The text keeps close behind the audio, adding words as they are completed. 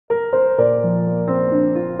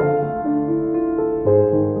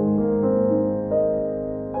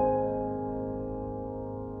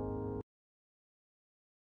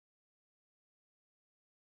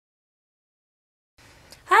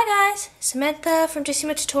Hi guys, Samantha from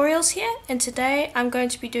Jessama Tutorials here, and today I'm going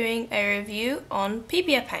to be doing a review on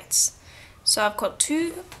Pebeo Paints. So I've got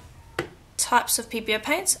two types of Pebeo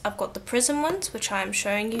Paints. I've got the prism ones, which I am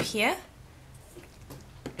showing you here,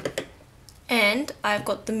 and I've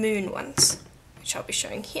got the moon ones, which I'll be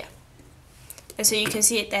showing here. And so you can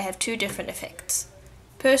see they have two different effects.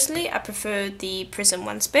 Personally, I prefer the prism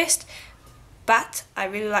ones best, but I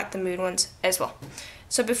really like the moon ones as well.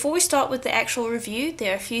 So before we start with the actual review,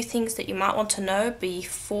 there are a few things that you might want to know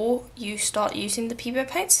before you start using the Pebeo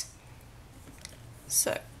Paints.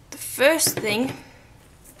 So the first thing,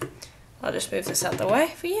 I'll just move this out of the way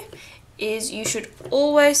for you, is you should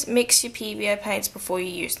always mix your Pebeo Paints before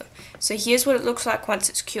you use them. So here's what it looks like once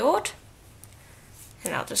it's cured,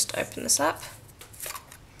 and I'll just open this up.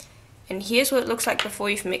 And here's what it looks like before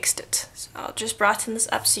you've mixed it. So I'll just brighten this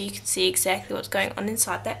up so you can see exactly what's going on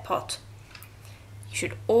inside that pot. You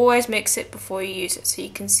should always mix it before you use it, so you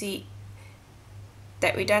can see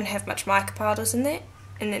that we don't have much mica powders in there.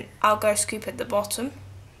 And then I'll go scoop at the bottom.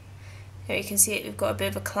 Now you can see it, we've got a bit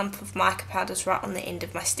of a clump of mica powders right on the end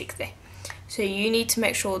of my stick there. So you need to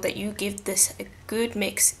make sure that you give this a good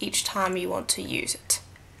mix each time you want to use it.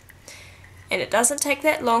 And it doesn't take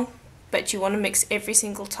that long, but you want to mix every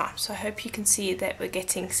single time. So I hope you can see that we're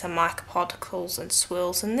getting some mica particles and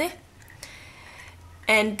swirls in there.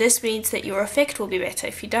 And this means that your effect will be better.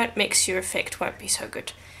 If you don't mix, your effect won't be so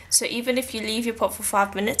good. So even if you leave your pot for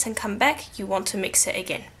 5 minutes and come back, you want to mix it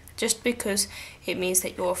again, just because it means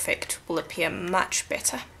that your effect will appear much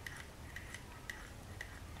better.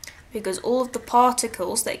 Because all of the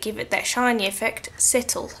particles that give it that shiny effect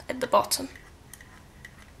settle at the bottom.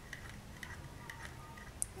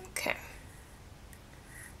 Okay.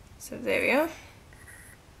 So there we are.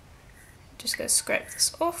 Just going to scrape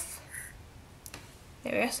this off.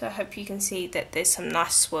 There we are, so I hope you can see that there's some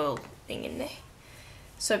nice swirling in there.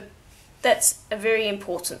 So that's a very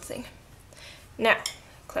important thing. Now,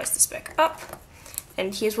 close this back up,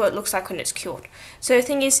 and here's what it looks like when it's cured. So the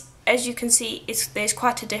thing is, as you can see, there's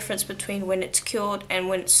quite a difference between when it's cured and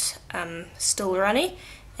when it's still runny,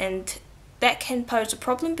 and that can pose a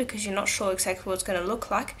problem because you're not sure exactly what it's going to look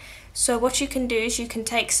like. So what you can do is you can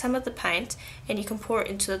take some of the paint and you can pour it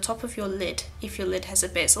into the top of your lid, if your lid has a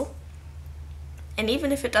bezel. And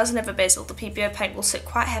even if it doesn't have a bezel, the Pebeo paint will sit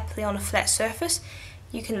quite happily on a flat surface.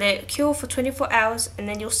 You can let it cure for 24 hours and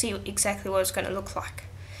then you'll see exactly what it's going to look like.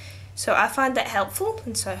 So I find that helpful,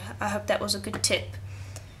 and so I hope that was a good tip.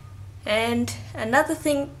 And another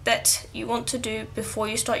thing that you want to do before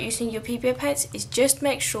you start using your Pebeo paints is just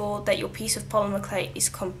make sure that your piece of polymer clay is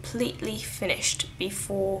completely finished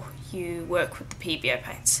before you work with the Pebeo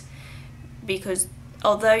paints. Because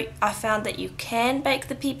although I found that you can bake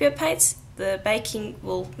the Pebeo paints, the baking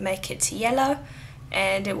will make it yellow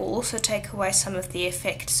and it will also take away some of the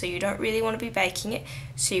effect, so you don't really want to be baking it.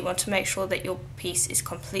 So you want to make sure that your piece is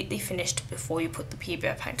completely finished before you put the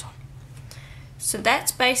Pebeo paint on. So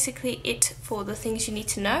that's basically it for the things you need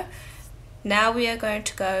to know. Now we are going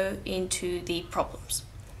to go into the problems.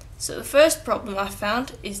 So the first problem I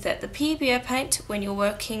found is that the Pebeo paint, when you're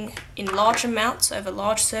working in large amounts over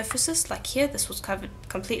large surfaces, like here, this was covered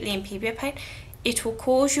completely in Pebeo paint, it will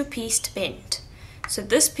cause your piece to bend. So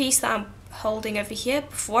this piece that I'm holding over here,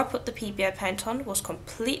 before I put the Pebeo paint on, was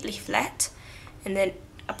completely flat, and then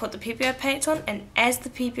I put the Pebeo paint on, and as the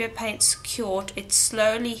Pebeo paint's cured, it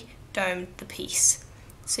slowly domed the piece.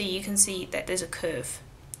 So you can see that there's a curve.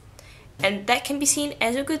 And that can be seen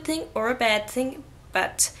as a good thing or a bad thing,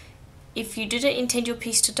 but if you didn't intend your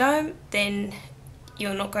piece to dome, then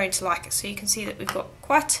you're not going to like it. So you can see that we've got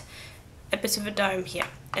quite a bit of a dome here,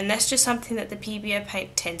 and that's just something that the Pebeo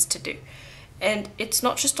paint tends to do. And it's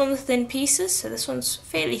not just on the thin pieces, so this one's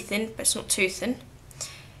fairly thin, but it's not too thin.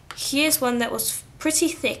 Here's one that was pretty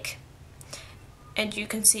thick, and you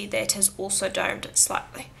can see that it has also domed it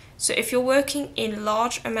slightly. So if you're working in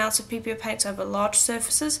large amounts of Pebeo paints over large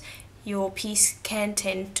surfaces, your piece can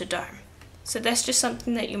tend to dome. So that's just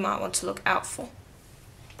something that you might want to look out for.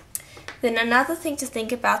 Then another thing to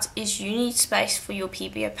think about is you need space for your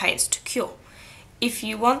Pebeo paints to cure. If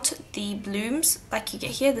you want the blooms, like you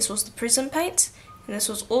get here, this was the prism paints, and this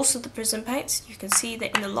was also the prism paints, you can see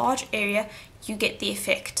that in a large area you get the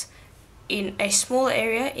effect. In a smaller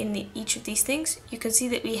area, in each of these things, you can see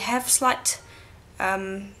that we have slight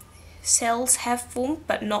cells have formed,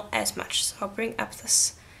 but not as much. So I'll bring up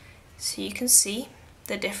this so you can see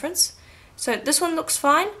the difference. So this one looks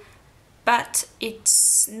fine, but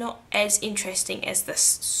it's not as interesting as this,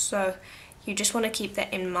 so you just want to keep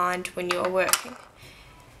that in mind when you are working.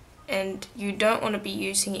 And you don't want to be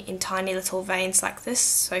using it in tiny little veins like this.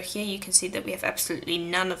 So here you can see that we have absolutely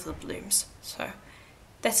none of the blooms, so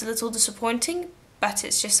that's a little disappointing, but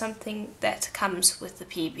it's just something that comes with the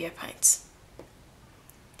Pebeo paints.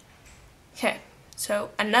 Okay, so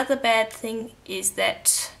another bad thing is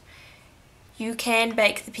that you can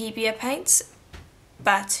bake the Pebeo paints,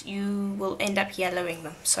 but you will end up yellowing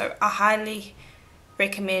them. So I highly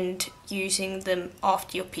recommend using them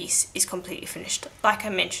after your piece is completely finished, like I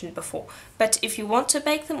mentioned before. But if you want to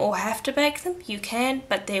bake them or have to bake them, you can,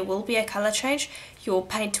 but there will be a color change. Your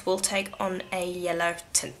paint will take on a yellow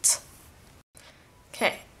tint.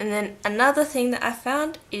 Okay, and then another thing that I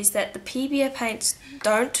found is that the Pebeo paints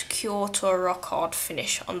don't cure to a rock hard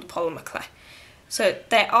finish on the polymer clay. So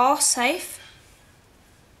they are safe.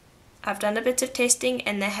 I've done a bit of testing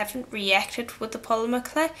and they haven't reacted with the polymer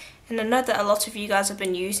clay, and I know that a lot of you guys have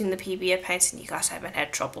been using the Pebeo paints and you guys haven't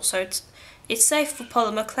had trouble. So it's safe for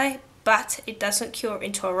polymer clay, but it doesn't cure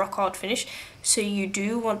into a rock hard finish, so you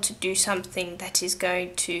do want to do something that is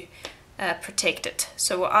going to protect it.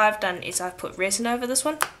 So what I've done is I've put resin over this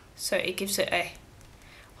one, so it gives it a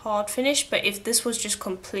hard finish. But if this was just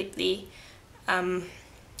completely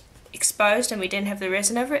exposed and we didn't have the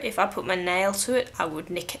resin over it, if I put my nail to it, I would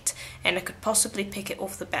nick it and I could possibly pick it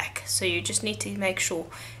off the back. So you just need to make sure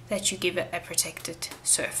that you give it a protected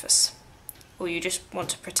surface, or you just want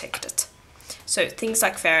to protect it. So things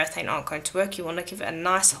like varathane aren't going to work. You want to give it a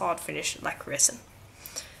nice hard finish like resin.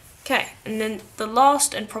 Okay, and then the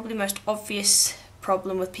last and probably most obvious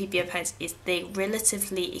problem with Pebeo paints is they're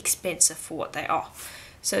relatively expensive for what they are.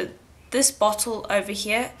 So this bottle over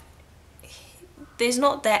here, there's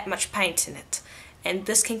not that much paint in it, and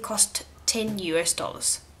this can cost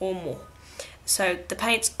 $10 or more. So the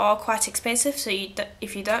paints are quite expensive, so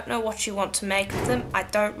if you don't know what you want to make with them, I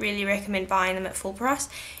don't really recommend buying them at full price.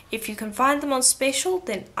 If you can find them on special,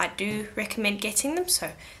 then I do recommend getting them.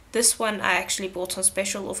 So this one I actually bought on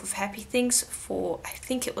special off of Happy Things for, I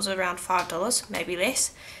think it was around $5, maybe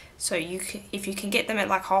less. So if you can get them at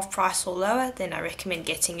like half price or lower, then I recommend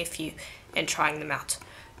getting a few and trying them out.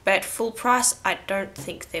 But at full price, I don't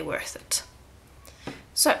think they're worth it.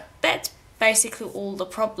 So that's basically all the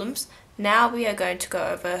problems. Now we are going to go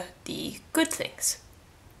over the good things.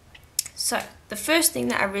 So the first thing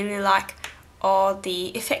that I really like are the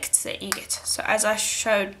effects that you get. So as I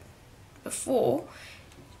showed before,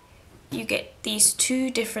 you get these two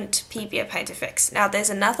different Pebeo paint effects. Now there's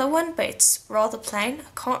another one, but it's rather plain.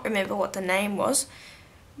 I can't remember what the name was,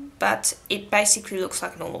 but it basically looks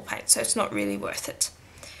like normal paint, so it's not really worth it.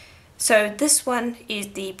 So this one is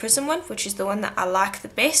the prism one, which is the one that I like the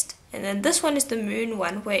best. And then this one is the moon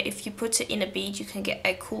one, where if you put it in a bead, you can get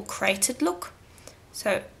a cool cratered look.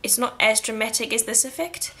 So it's not as dramatic as this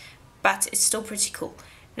effect, but it's still pretty cool.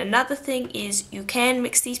 And another thing is you can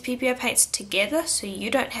mix these Pebeo paints together, so you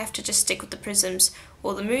don't have to just stick with the prisms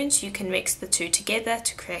or the moons. You can mix the two together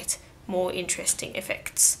to create more interesting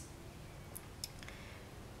effects.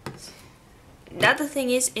 Another thing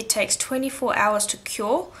is it takes 24 hours to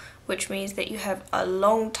cure, which means that you have a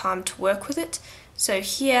long time to work with it. So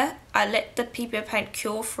here I let the Pebeo paint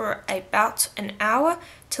cure for about an hour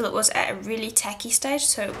till it was at a really tacky stage,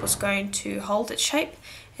 so it was going to hold its shape.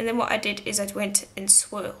 And then what I did is I went and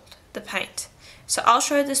swirled the paint. So I'll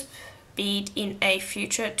show this bead in a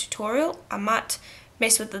future tutorial. I might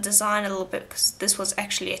mess with the design a little bit because this was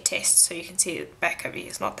actually a test, so you can see the back over here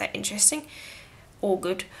is not that interesting or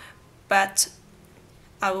good, but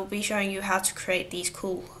I will be showing you how to create these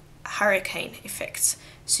cool hurricane effects,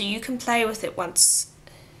 so you can play with it once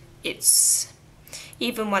it's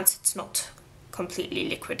not completely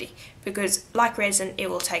liquidy, because like resin it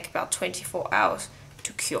will take about 24 hours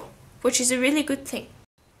to cure, which is a really good thing.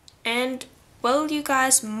 And while you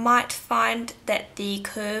guys might find that the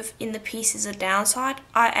curve in the piece is a downside,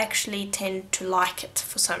 I actually tend to like it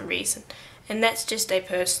for some reason, and that's just a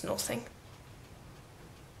personal thing.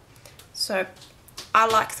 So I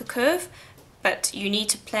like the curve, but you need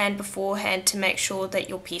to plan beforehand to make sure that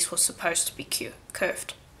your piece was supposed to be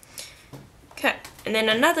curved. Okay, and then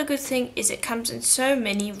another good thing is it comes in so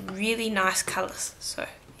many really nice colours. So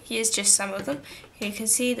here's just some of them. You can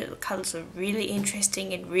see that the colours are really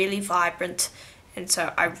interesting and really vibrant, and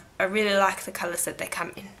so I really like the colours that they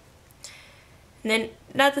come in. And then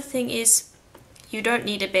another thing is you don't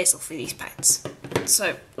need a bezel for these paints.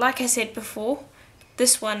 So like I said before,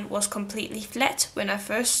 this one was completely flat when I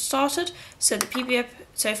first started, so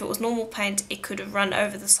if it was normal paint it could have run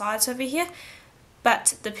over the sides over here,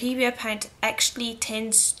 but the Pebeo paint actually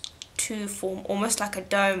tends to form almost like a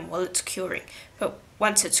dome while it's curing, but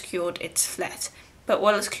once it's cured it's flat, but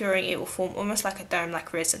while it's curing it will form almost like a dome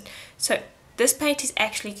like resin. So this paint is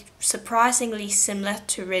actually surprisingly similar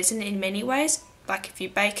to resin in many ways. Like if you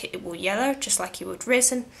bake it, it will yellow just like you would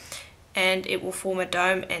resin, and it will form a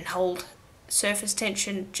dome and hold surface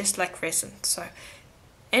tension just like resin. So,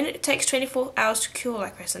 and it takes 24 hours to cure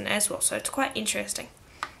like resin as well, so it's quite interesting.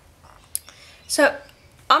 So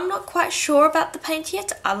I'm not quite sure about the paint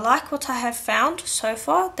yet. I like what I have found so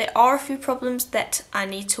far. There are a few problems that I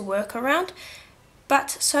need to work around, but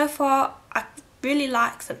so far I really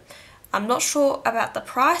like them. I'm not sure about the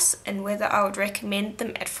price and whether I would recommend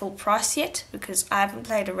them at full price yet, because I haven't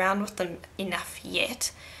played around with them enough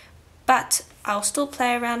yet. But I'll still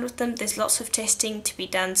play around with them. There's lots of testing to be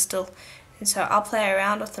done still, and so I'll play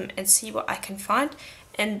around with them and see what I can find.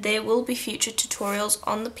 And there will be future tutorials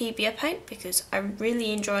on the Pebeo paint because I'm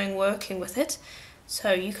really enjoying working with it.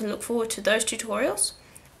 So you can look forward to those tutorials,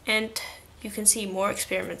 and you can see more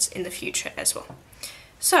experiments in the future as well.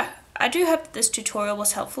 So I do hope that this tutorial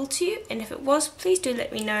was helpful to you, and if it was, please do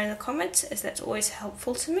let me know in the comments, as that's always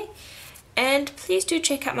helpful to me. And please do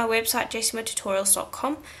check out my website,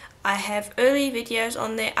 jessamatutorials.com. I have early videos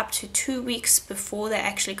on there up to 2 weeks before they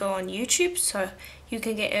actually go on YouTube, so you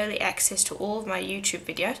can get early access to all of my YouTube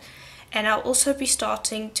videos. And I'll also be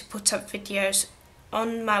starting to put up videos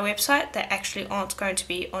on my website that actually aren't going to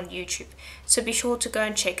be on YouTube. So be sure to go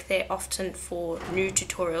and check there often for new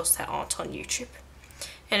tutorials that aren't on YouTube.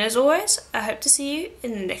 And as always, I hope to see you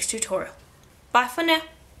in the next tutorial. Bye for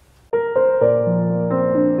now.